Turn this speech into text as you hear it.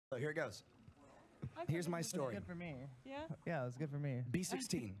Here it goes. Here's my story. Good for me. Yeah? Yeah, it was good for me. Be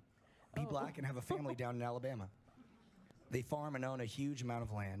 16. Be black and have a family down in Alabama. They farm and own a huge amount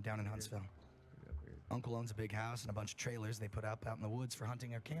of land down in Huntsville. Uncle owns a big house and a bunch of trailers they put up out in the woods for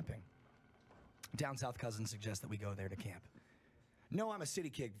hunting or camping. Down south cousins suggest that we go there to camp. No, I'm a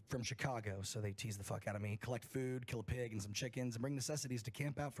city kid from Chicago, so they tease the fuck out of me, collect food, kill a pig and some chickens, and bring necessities to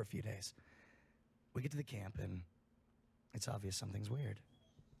camp out for a few days. We get to the camp, and it's obvious something's weird.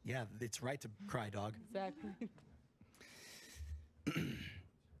 Yeah, it's right to cry, dog. Exactly.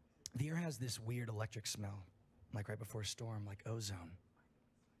 The air has this weird electric smell, like right before a storm, like ozone.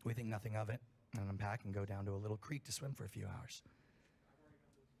 We think nothing of it, and unpack and go down to a little creek to swim for a few hours.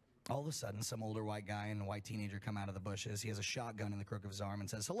 All of a sudden, some older white guy and a white teenager come out of the bushes. He has a shotgun in the crook of his arm and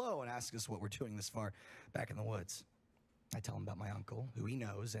says hello and asks us what we're doing this far back in the woods. I tell him about my uncle, who he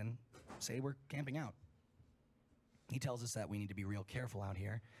knows, and say we're camping out. He tells us that we need to be real careful out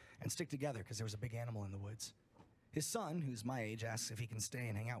here and stick together because there was a big animal in the woods. His son, who's my age, asks if he can stay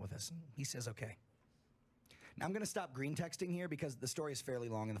and hang out with us, and he says okay. Now, I'm going to stop green texting here because the story is fairly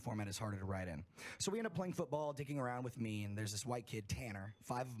long and the format is harder to write in. So we end up playing football, dicking around with me, and there's this white kid, Tanner,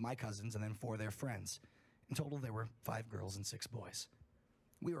 5 of my cousins, and then 4 of their friends. In total, there were 5 girls and 6 boys.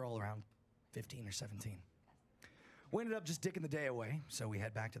 We were all around 15 or 17. We ended up just dicking the day away, so we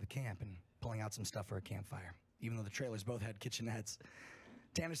head back to the camp and pulling out some stuff for a campfire, even though the trailers both had kitchenettes.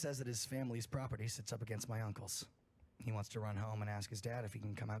 Tanner says that his family's property sits up against my uncle's. He wants to run home and ask his dad if he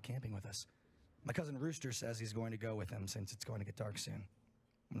can come out camping with us. My cousin Rooster says he's going to go with him since it's going to get dark soon.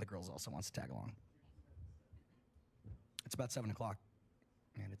 And the girls also wants to tag along. It's about 7 o'clock,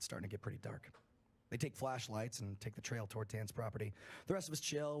 and it's starting to get pretty dark. They take flashlights and take the trail toward Tan's property. The rest of us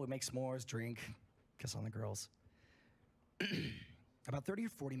chill, we make s'mores, drink, kiss on the girls. About 30 or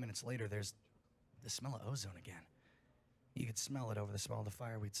 40 minutes later, there's the smell of ozone again. You could smell it over the smell of the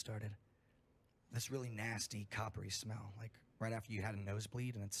fire we'd started. This really nasty, coppery smell, like right after you had a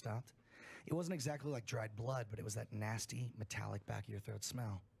nosebleed and it stopped. It wasn't exactly like dried blood, but it was that nasty, metallic back of your throat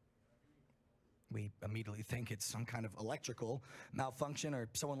smell. We immediately think it's some kind of electrical malfunction or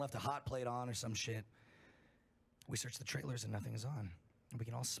someone left a hot plate on or some shit. We search the trailers and nothing's on, and we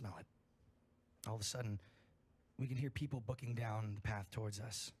can all smell it. All of a sudden, we can hear people booking down the path towards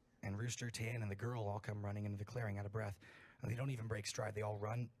us, and Rooster, Tan, and the girl all come running into the clearing out of breath, and they don't even break stride. They all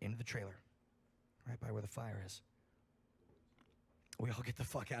run into the trailer, right by where the fire is. We all get the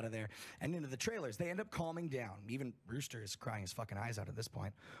fuck out of there and into the trailers. They end up calming down. Even Rooster is crying his fucking eyes out at this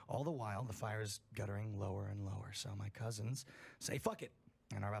point. All the while, the fire is guttering lower and lower. So my cousins say, fuck it,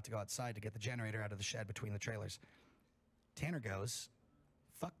 and are about to go outside to get the generator out of the shed between the trailers. Tanner goes,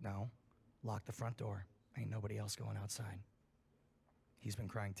 fuck no, lock the front door. Ain't nobody else going outside. He's been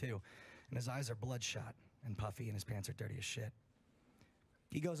crying too, and his eyes are bloodshot and puffy, and his pants are dirty as shit.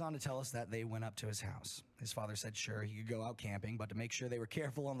 He goes on to tell us that they went up to his house. His father said sure, he could go out camping, but to make sure they were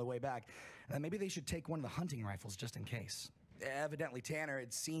careful on the way back, and that maybe they should take one of the hunting rifles just in case. Evidently, Tanner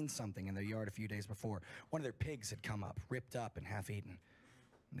had seen something in their yard a few days before. One of their pigs had come up, ripped up and half-eaten.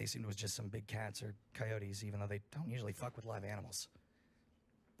 They assumed it was just some big cats or coyotes, even though they don't usually fuck with live animals.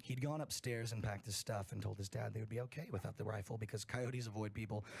 He'd gone upstairs and packed his stuff and told his dad they would be okay without the rifle because coyotes avoid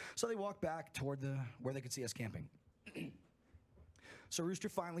people. So they walked back toward where they could see us camping. So Rooster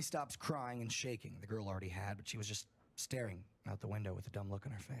finally stops crying and shaking. The girl already had, but she was just staring out the window with a dumb look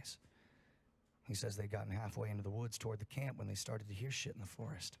on her face. He says they'd gotten halfway into the woods toward the camp when they started to hear shit in the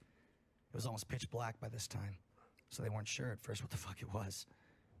forest. It was almost pitch black by this time, so they weren't sure at first what the fuck it was.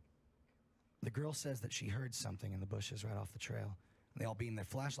 The girl says that she heard something in the bushes right off the trail. They all beamed their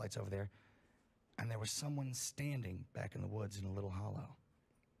flashlights over there, and there was someone standing back in the woods in a little hollow.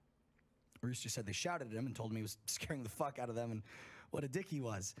 Rooster said they shouted at him and told him he was scaring the fuck out of them and what a dick he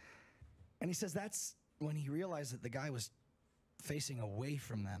was. And he says that's when he realized that the guy was facing away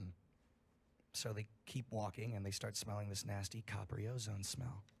from them. So they keep walking and they start smelling this nasty coppery ozone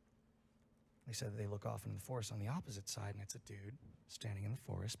smell. They said that they look off into the forest on the opposite side, and it's a dude standing in the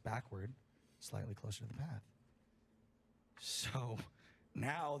forest backward, slightly closer to the path. So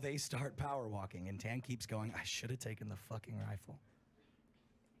now they start power walking, and Tan keeps going, I should have taken the fucking rifle.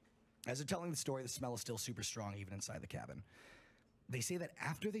 As they're telling the story, the smell is still super strong even inside the cabin. They say that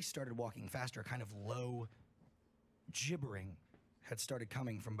after they started walking faster, a kind of low gibbering had started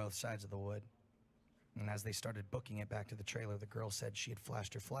coming from both sides of the wood. And as they started booking it back to the trailer, the girl said she had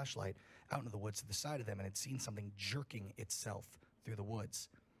flashed her flashlight out into the woods to the side of them and had seen something jerking itself through the woods.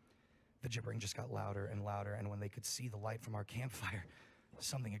 The gibbering just got louder and louder, and when they could see the light from our campfire,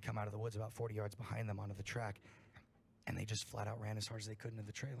 something had come out of the woods about 40 yards behind them onto the track, and they just flat out ran as hard as they could into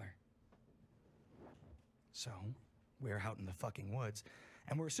the trailer. So, we're out in the fucking woods,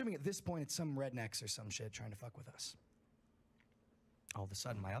 And we're assuming at this point it's some rednecks or some shit trying to fuck with us. All of a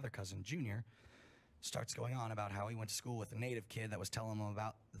sudden, my other cousin, Junior, starts going on about how he went to school with a native kid that was telling him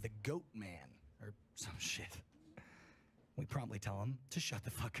about the goat man or some shit. We promptly tell him to shut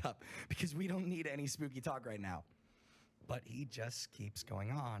the fuck up because we don't need any spooky talk right now. But he just keeps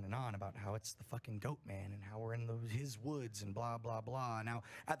going on and on about how it's the fucking goat man and how we're in his woods and blah, blah, blah. Now,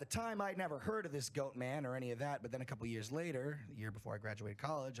 at the time, I'd never heard of this goat man or any of that, but then a couple years later, the year before I graduated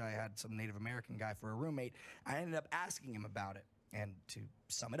college, I had some Native American guy for a roommate. I ended up asking him about it. And to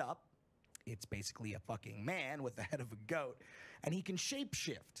sum it up, it's basically a fucking man with the head of a goat, and he can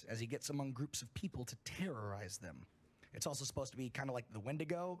shapeshift as he gets among groups of people to terrorize them. It's also supposed to be kind of like the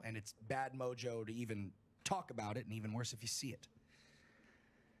Wendigo, and it's bad mojo to even talk about it, and even worse if you see it.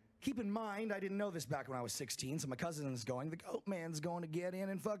 Keep in mind, I didn't know this back when I was 16, so my cousin is going, the goat man's going to get in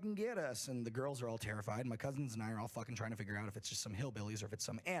and fucking get us. And the girls are all terrified. My cousins and I are all fucking trying to figure out if it's just some hillbillies or if it's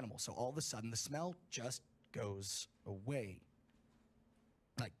some animal. So all of a sudden, the smell just goes away.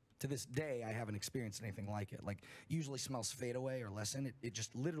 Like, to this day, I haven't experienced anything like it. Like, usually smells fade away or lessen. It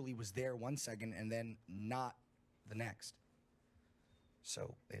just literally was there 1 second and then not the next.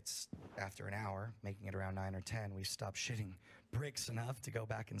 So it's after an hour, making it around 9 or 10, we stopped shitting bricks enough to go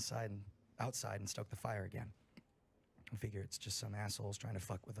back outside and stoke the fire again. We figure it's just some assholes trying to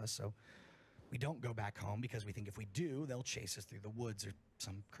fuck with us, so we don't go back home because we think if we do, they'll chase us through the woods or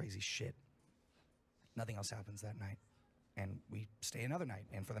some crazy shit. Nothing else happens that night. And we stay another night,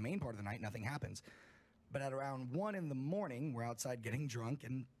 and for the main part of the night, nothing happens. But at around 1 in the morning, we're outside getting drunk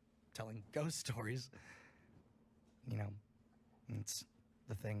and telling ghost stories. You know, it's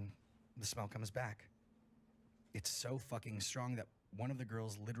the thing, the smell comes back. It's so fucking strong that one of the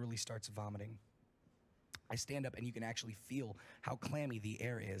girls literally starts vomiting. I stand up and you can actually feel how clammy the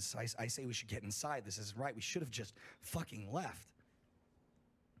air is. I say we should get inside. This isn't right. We should have just fucking left.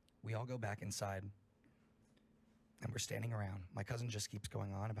 We all go back inside and we're standing around. My cousin just keeps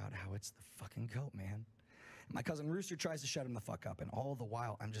going on about how it's the fucking goat, man. My cousin Rooster tries to shut him the fuck up, and all the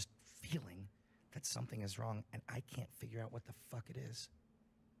while I'm just feeling that something is wrong and I can't figure out what the fuck it is.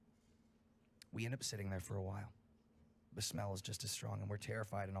 We end up sitting there for a while. The smell is just as strong, and we're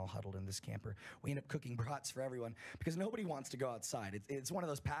terrified and all huddled in this camper. We end up cooking brats for everyone because nobody wants to go outside. It's one of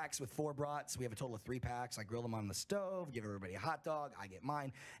those packs with 4 brats. We have a total of 3 packs. I grill them on the stove, give everybody a hot dog. I get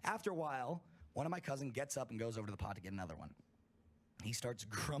mine. After a while, one of my cousins gets up and goes over to the pot to get another one. He starts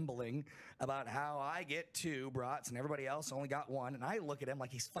grumbling about how I get 2 brats and everybody else only got 1. And I look at him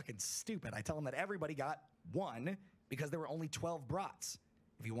like he's fucking stupid. I tell him that everybody got 1 because there were only 12 brats.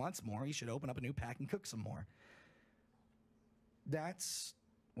 If he wants more, he should open up a new pack and cook some more. That's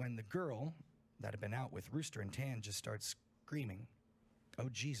when the girl that had been out with Rooster and Tan just starts screaming, "Oh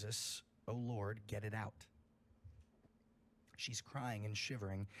Jesus, oh Lord, get it out." She's crying and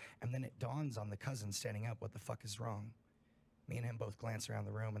shivering, and then it dawns on the cousin standing up what the fuck is wrong. Me and him both glance around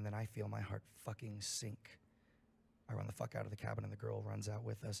the room, and then I feel my heart fucking sink. I run the fuck out of the cabin, and the girl runs out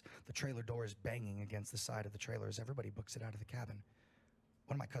with us. The trailer door is banging against the side of the trailer as everybody books it out of the cabin.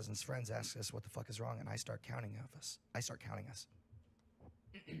 One of my cousin's friends asks us what the fuck is wrong, and I start counting us.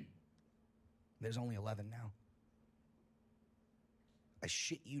 There's only 11 now. I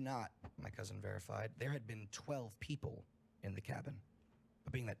shit you not, my cousin verified. There had been 12 people in the cabin.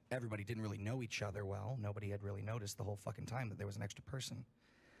 But being that everybody didn't really know each other well, nobody had really noticed the whole fucking time that there was an extra person.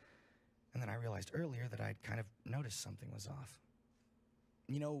 And then I realized earlier that I'd kind of noticed something was off.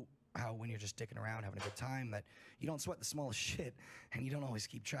 You know how when you're just dicking around having a good time that you don't sweat the smallest shit and you don't always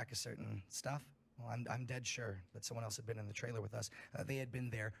keep track of certain stuff? Well, I'm dead sure that someone else had been in the trailer with us. They had been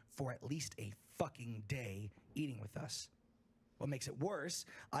there for at least a fucking day eating with us. What makes it worse,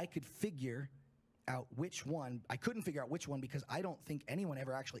 I couldn't figure out which one because I don't think anyone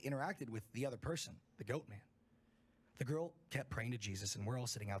ever actually interacted with the other person, the goat man. The girl kept praying to Jesus, and we're all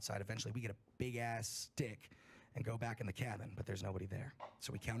sitting outside. Eventually, we get a big-ass stick and go back in the cabin, but there's nobody there.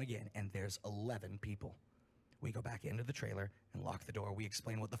 So we count again, and there's 11 people. We go back into the trailer and lock the door. We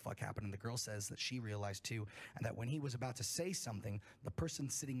explain what the fuck happened, and the girl says that she realized too, and that when he was about to say something, the person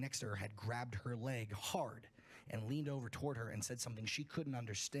sitting next to her had grabbed her leg hard and leaned over toward her and said something she couldn't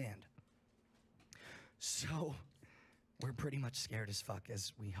understand. So we're pretty much scared as fuck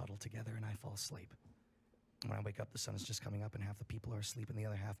as we huddle together and I fall asleep. When I wake up, the sun is just coming up and half the people are asleep and the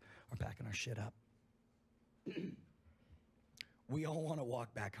other half are backing our shit up. We all want to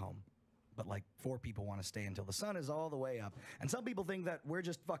walk back home, but like 4 people want to stay until the sun is all the way up. And some people think that we're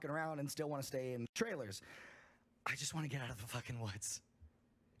just fucking around and still want to stay in trailers. I just want to get out of the fucking woods.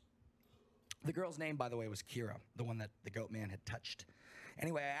 The girl's name, by the way, was Kira, the one that the goat man had touched.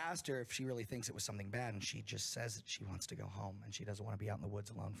 Anyway, I asked her if she really thinks it was something bad, and she just says that she wants to go home and she doesn't want to be out in the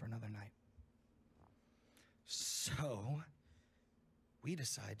woods alone for another night. So we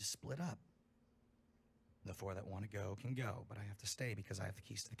decide to split up. The 4 that want to go can go, but I have to stay because I have the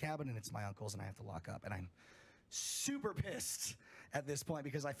keys to the cabin and it's my uncle's and I have to lock up. And I'm super pissed at this point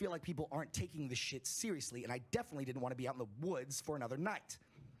because I feel like people aren't taking this shit seriously, and I definitely didn't want to be out in the woods for another night.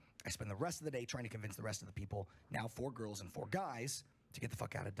 I spend the rest of the day trying to convince the rest of the people, now 4 girls and 4 guys, to get the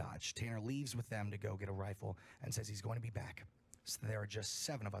fuck out of Dodge. Tanner leaves with them to go get a rifle and says he's going to be back. So there are just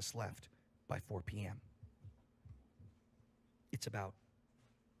 7 of us left by 4 p.m. It's about,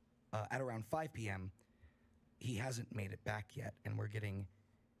 at around 5 p.m., he hasn't made it back yet, and we're getting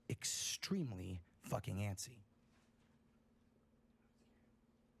extremely fucking antsy.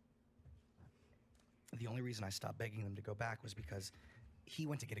 The only reason I stopped begging them to go back was because he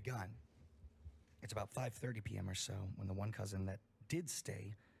went to get a gun. It's about 5:30 p.m. or so when the one cousin that did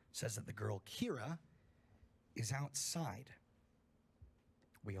stay says that the girl, Kira, is outside.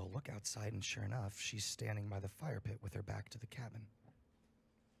 We all look outside, and sure enough, she's standing by the fire pit with her back to the cabin.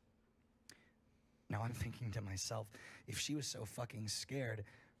 Now I'm thinking to myself, if she was so fucking scared,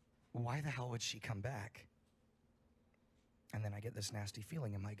 why the hell would she come back? And then I get this nasty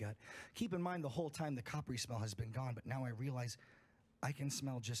feeling in my gut. Keep in mind the whole time the coppery smell has been gone, but now I realize I can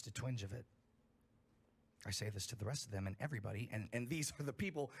smell just a twinge of it. I say this to the rest of them and everybody, and these are the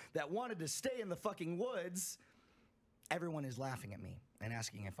people that wanted to stay in the fucking woods. Everyone is laughing at me and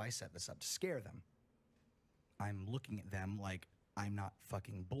asking if I set this up to scare them. I'm looking at them like I'm not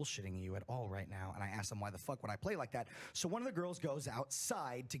fucking bullshitting you at all right now, and I ask them why the fuck would I play like that. So one of the girls goes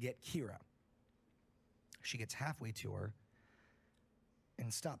outside to get Kira. She gets halfway to her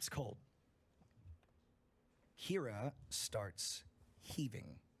and stops cold. Kira starts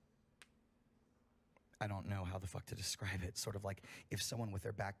heaving. I don't know how the fuck to describe it. Sort of like if someone with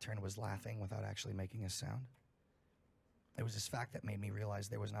their back turned was laughing without actually making a sound. It was this fact that made me realize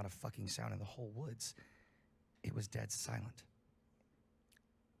there was not a fucking sound in the whole woods. It was dead silent.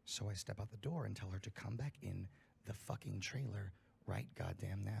 So I step out the door and tell her to come back in the fucking trailer right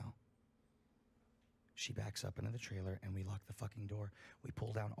goddamn now. She backs up into the trailer and we lock the fucking door. We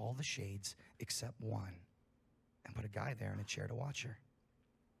pull down all the shades except one and put a guy there in a chair to watch her.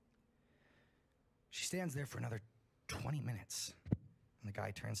 She stands there for another 20 minutes. And the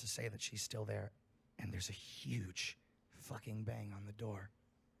guy turns to say that she's still there, and there's a huge fucking bang on the door.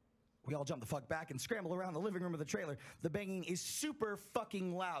 We all jump the fuck back and scramble around the living room of the trailer. The banging is super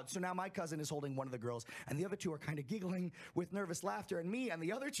fucking loud. So now my cousin is holding one of the girls, and the other 2 are kind of giggling with nervous laughter, and me and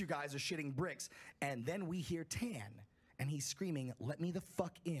the other 2 guys are shitting bricks. And then we hear Tan, and he's screaming, "Let me the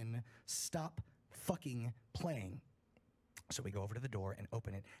fuck in. Stop fucking playing." So we go over to the door and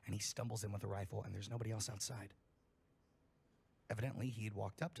open it, and he stumbles in with a rifle, and there's nobody else outside. Evidently, he had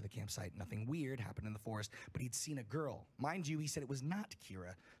walked up to the campsite. Nothing weird happened in the forest, but he'd seen a girl. Mind you, he said it was not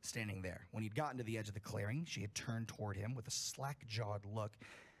Kira standing there. When he'd gotten to the edge of the clearing, she had turned toward him with a slack-jawed look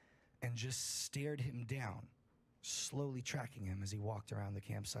and just stared him down, slowly tracking him as he walked around the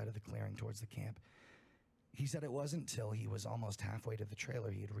campsite of the clearing towards the camp. He said it wasn't till he was almost halfway to the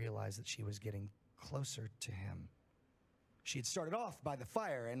trailer he had realized that she was getting closer to him. She had started off by the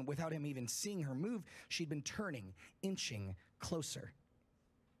fire, and without him even seeing her move, she'd been turning, inching closer.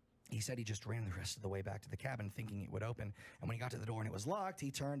 He said he just ran the rest of the way back to the cabin thinking it would open, and when he got to the door and it was locked, he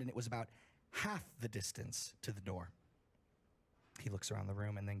turned and it was about half the distance to the door. He looks around the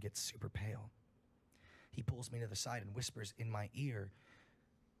room and then gets super pale. He pulls me to the side and whispers in my ear,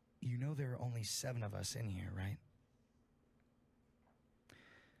 "You know there are only 7 of us in here, right?"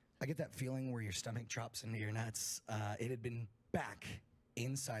 I get that feeling where your stomach drops into your nuts. It had been back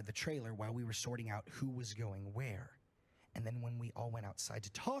inside the trailer while we were sorting out who was going where. And then when we all went outside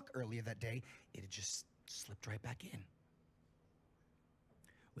to talk earlier that day, it had just slipped right back in.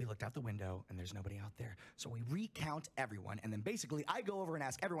 We looked out the window and there's nobody out there. So we recount everyone, and then basically I go over and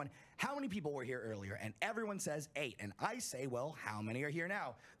ask everyone how many people were here earlier, and everyone says 8. And I say, well, how many are here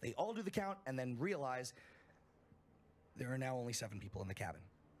now? They all do the count and then realize there are now only 7 people in the cabin.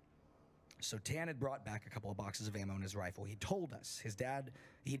 So Tan had brought back a couple of boxes of ammo in his rifle. He told us,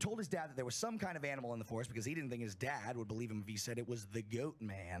 he told his dad that there was some kind of animal in the forest because he didn't think his dad would believe him if he said it was the goat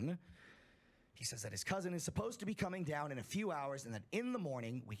man. He says that his cousin is supposed to be coming down in a few hours and that in the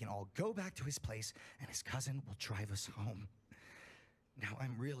morning we can all go back to his place and his cousin will drive us home. Now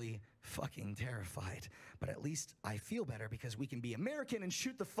I'm really fucking terrified, but at least I feel better because we can be American and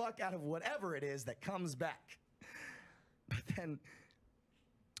shoot the fuck out of whatever it is that comes back. But then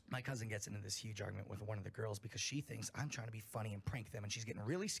my cousin gets into this huge argument with one of the girls because she thinks I'm trying to be funny and prank them, and she's getting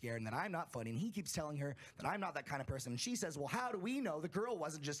really scared and that I'm not funny, and he keeps telling her that I'm not that kind of person, and she says, well, how do we know the girl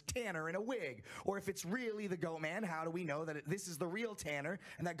wasn't just Tanner in a wig? Or if it's really the Goat Man, how do we know that this is the real Tanner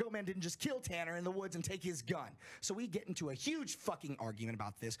and that Goat Man didn't just kill Tanner in the woods and take his gun? So we get into a huge fucking argument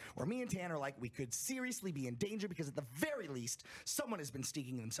about this, where me and Tanner are like, we could seriously be in danger because at the very least, someone has been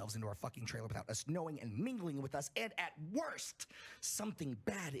sneaking themselves into our fucking trailer without us knowing and mingling with us, and at worst, something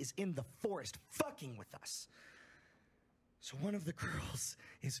bad is in the forest fucking with us. So one of the girls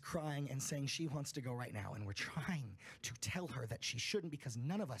is crying and saying she wants to go right now, and we're trying to tell her that she shouldn't because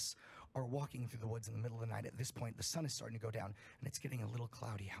none of us are walking through the woods in the middle of the night. At this point, the sun is starting to go down, and it's getting a little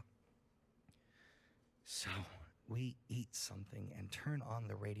cloudy out. So we eat something and turn on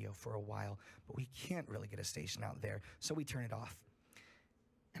the radio for a while, but we can't really get a station out there, so we turn it off.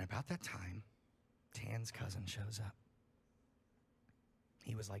 And about that time, Tan's cousin shows up.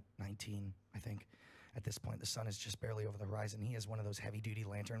 He was like 19, I think. At this point, the sun is just barely over the horizon. He has one of those heavy-duty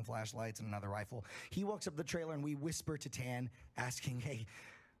lantern flashlights and another rifle. He walks up the trailer, and we whisper to Tan, asking, hey,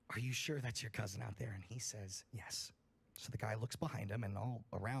 are you sure that's your cousin out there? And he says, yes. So the guy looks behind him and all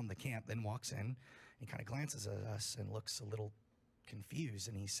around the camp, then walks in. He kind of glances at us and looks a little confused,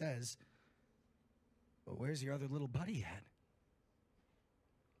 and he says, well, where's your other little buddy at?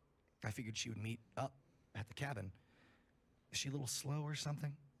 I figured she would meet up at the cabin. Is she a little slow or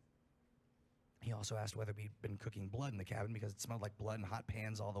something? He also asked whether we'd been cooking blood in the cabin because it smelled like blood and hot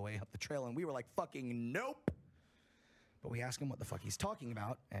pans all the way up the trail, and we were like, fucking nope. But we asked him what the fuck he's talking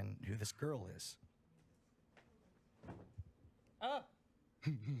about and who this girl is. Oh.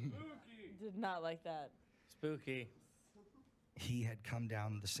 Spooky. Did not like that. Spooky. He had come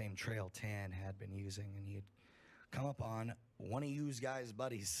down the same trail Tan had been using, and he had come up on one of you guys'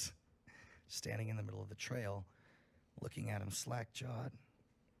 buddies standing in the middle of the trail, looking at him slack-jawed.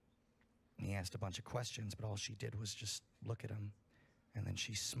 And he asked a bunch of questions, but all she did was just look at him, and then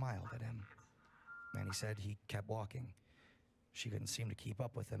she smiled at him. And he said he kept walking. She couldn't seem to keep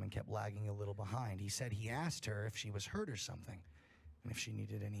up with him and kept lagging a little behind. He said he asked her if she was hurt or something, and if she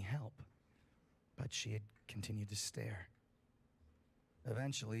needed any help. But she had continued to stare.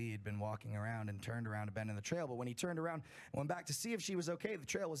 Eventually, he'd been walking around and turned around a bend in the trail, but when he turned around and went back to see if she was okay, the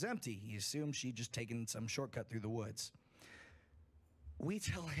trail was empty. He assumed she'd just taken some shortcut through the woods. We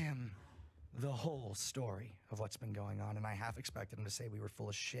tell him the whole story of what's been going on, and I half expected him to say we were full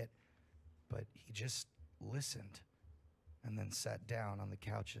of shit, but he just listened and then sat down on the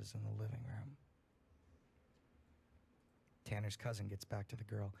couches in the living room. Tanner's cousin gets back to the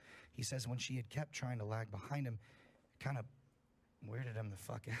girl. He says when she had kept trying to lag behind him, it kind of weirded him the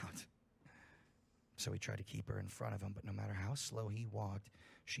fuck out. So he tried to keep her in front of him, but no matter how slow he walked,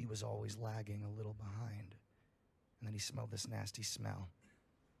 she was always lagging a little behind. And then he smelled this nasty smell.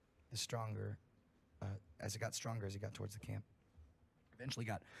 As it got stronger as he got towards the camp. Eventually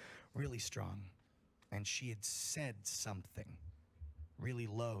got really strong, and she had said something really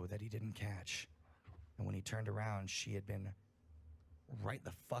low that he didn't catch. And when he turned around, she had been right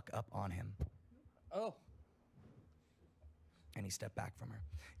the fuck up on him. Oh. And he stepped back from her.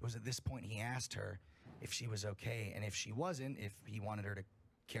 It was at this point he asked her if she was okay, and if she wasn't, if he wanted her to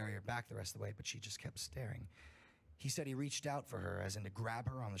carry her back the rest of the way, but she just kept staring. He said he reached out for her, as in to grab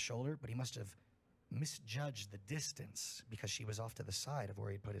her on the shoulder, but he must have misjudged the distance because she was off to the side of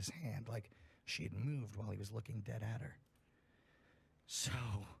where he'd put his hand, like she had moved while he was looking dead at her. So,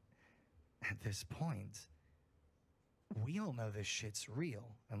 at this point, we all know this shit's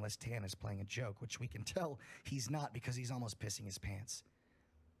real, unless Tan is playing a joke, which we can tell he's not because he's almost pissing his pants.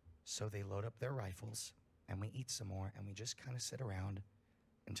 So they load up their rifles, and we eat some more, and we just kind of sit around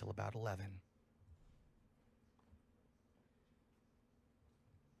until about 11.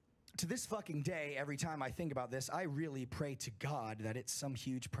 To this fucking day, every time I think about this, I really pray to God that it's some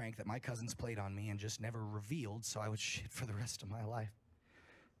huge prank that my cousins played on me and just never revealed, so I would shit for the rest of my life.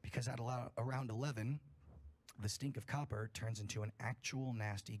 Because at around 11, the stink of copper turns into an actual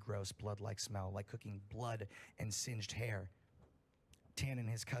nasty, gross, blood-like smell, like cooking blood and singed hair. Tan and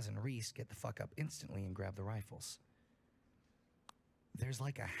his cousin Reese get the fuck up instantly and grab the rifles. There's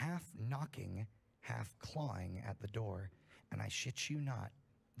like a half knocking, half clawing at the door, and I shit you not,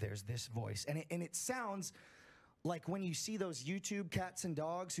 there's this voice. And it sounds like when you see those YouTube cats and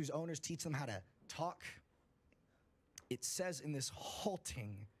dogs whose owners teach them how to talk. It says in this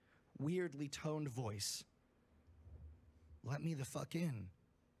halting, weirdly toned voice, "Let me the fuck in.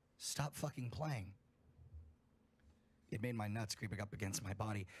 Stop fucking playing." It made my nuts creeping up against my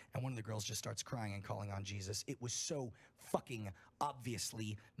body, and one of the girls just starts crying and calling on Jesus. It was so fucking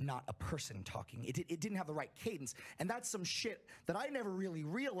obviously not a person talking. It didn't have the right cadence, and that's some shit that I never really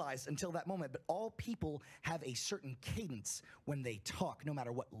realized until that moment, but all people have a certain cadence when they talk. No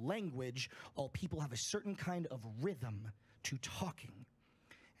matter what language, all people have a certain kind of rhythm to talking.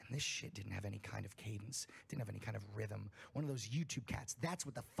 This shit didn't have any kind of cadence, didn't have any kind of rhythm. One of those YouTube cats, that's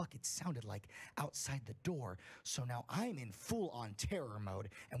what the fuck it sounded like outside the door. So now I'm in full-on terror mode,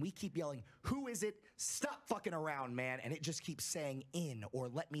 and we keep yelling, "Who is it? Stop fucking around, man." And it just keeps saying in, or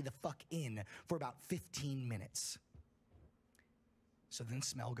let me the fuck in, for about 15 minutes. So then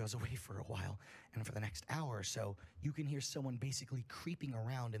smell goes away for a while, and for the next hour or so, you can hear someone basically creeping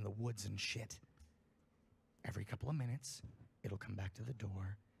around in the woods and shit. Every couple of minutes, it'll come back to the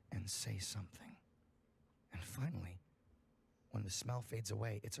door and say something. And finally, when the smell fades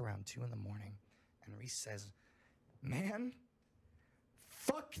away, it's around 2 in the morning, and Reese says, "Man,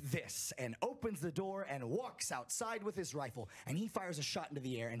 fuck this," and opens the door and walks outside with his rifle, and he fires a shot into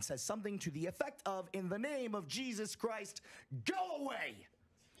the air and says something to the effect of, "In the name of Jesus Christ, go away!"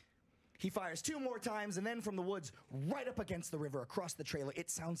 He fires 2 more times, and then from the woods, right up against the river, across the trailer, it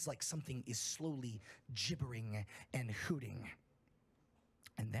sounds like something is slowly gibbering and hooting.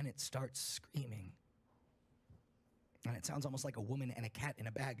 And then it starts screaming. And it sounds almost like a woman and a cat in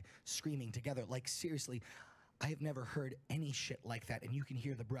a bag screaming together. Like, seriously, I have never heard any shit like that. And you can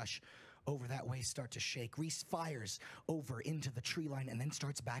hear the brush over that way start to shake. Reese fires over into the tree line and then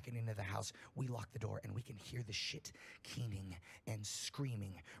starts backing into the house. We lock the door and we can hear the shit keening and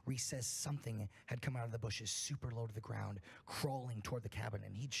screaming. Reese says something had come out of the bushes super low to the ground, crawling toward the cabin,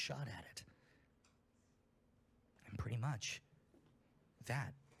 and he'd shot at it. And pretty much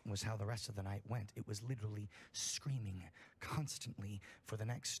that was how the rest of the night went. It was literally screaming constantly for the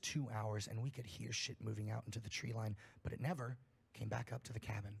next 2 hours, and we could hear shit moving out into the tree line, but it never came back up to the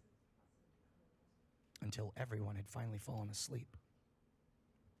cabin until everyone had finally fallen asleep.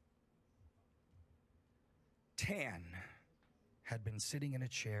 Tan had been sitting in a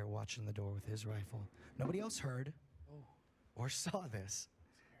chair watching the door with his rifle. Nobody else heard or saw this.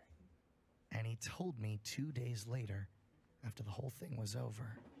 And he told me 2 days later, after the whole thing was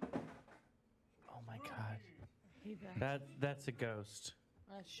over. Oh my God. That's a ghost.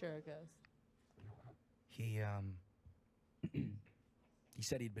 That's sure a ghost. He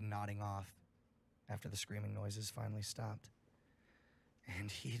said he'd been nodding off after the screaming noises finally stopped.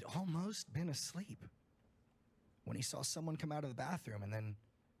 And he'd almost been asleep when he saw someone come out of the bathroom and then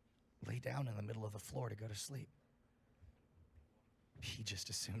lay down in the middle of the floor to go to sleep. He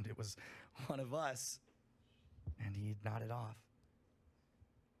just assumed it was one of us, and he nodded off.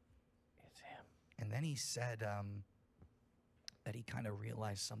 It's him. And then he said that he kind of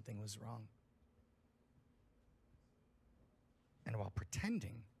realized something was wrong. And while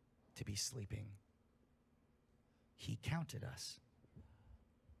pretending to be sleeping, he counted us.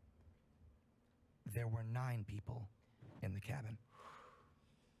 There were 9 people in the cabin.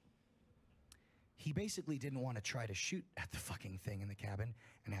 He basically didn't want to try to shoot at the fucking thing in the cabin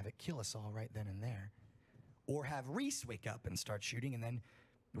and have it kill us all right then and there. Or have Reese wake up and start shooting and then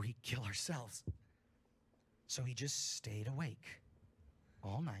we kill ourselves. So he just stayed awake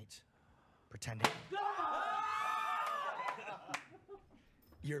all night, pretending.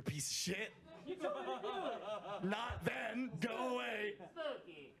 You're a piece of shit. You told me to do it. Not then. Go away.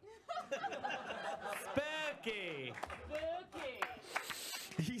 Spooky. Spooky.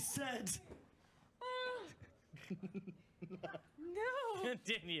 Spooky. He said. No.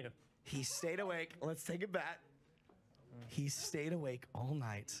 Continue. He stayed awake. Let's take it back. He stayed awake all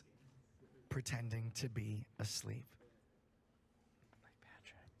night, pretending to be asleep. Like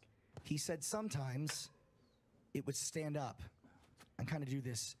Patrick. He said sometimes it would stand up and kind of do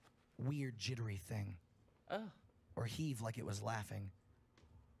this weird jittery thing. Oh. Or heave like it was laughing.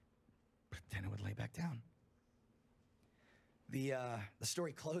 But then it would lay back down. The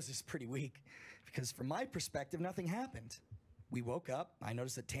story closes pretty weak because from my perspective, nothing happened. We woke up. I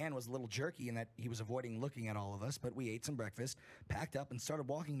noticed that Tan was a little jerky and that he was avoiding looking at all of us, but we ate some breakfast, packed up, and started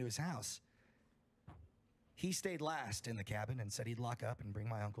walking to his house. He stayed last in the cabin and said he'd lock up and bring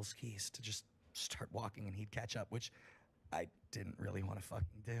my uncle's keys to just start walking and he'd catch up, which I didn't really want to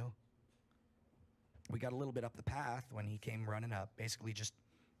fucking do. We got a little bit up the path when he came running up, basically just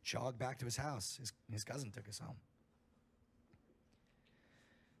jogged back to his house. His cousin took us home.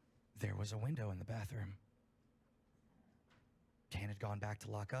 There was a window in the bathroom. Tan had gone back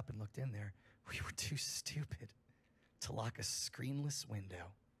to lock up and looked in there. We were too stupid to lock a screenless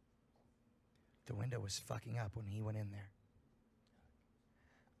window. The window was fucking up when he went in there.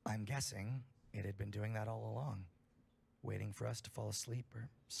 I'm guessing it had been doing that all along. waiting for us to fall asleep or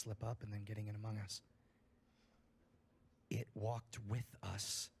slip up and then getting in among us. It walked with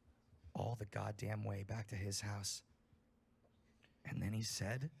us all the goddamn way back to his house. And then he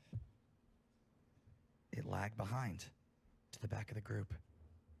said it lagged behind to the back of the group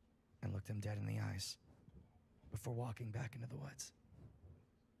and looked him dead in the eyes before walking back into the woods.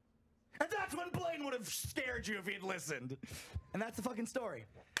 And that's when Blaine would have scared you if he'd listened. And that's the fucking story.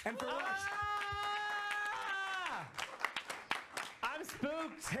 And for Rush, I'm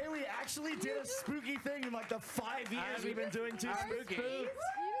spooked. Haley actually did a spooky thing in like the 5 years we've been doing 2Spooky.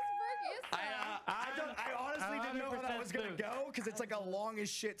 I honestly didn't know how that was gonna go because it's like a long as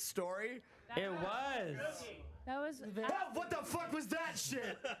shit story. It was. That was What the fuck was that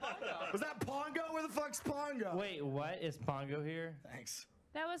shit? Was that Pongo? Where the fuck's Pongo? Wait, what? Is Pongo here? Thanks.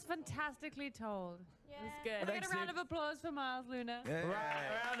 that was fantastically told. Yeah. It was good. Can I Thanks, get a round dude. of applause for Miles Luna? Yeah.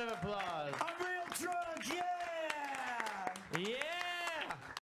 Round of applause. I'm real drunk, yeah! Yeah!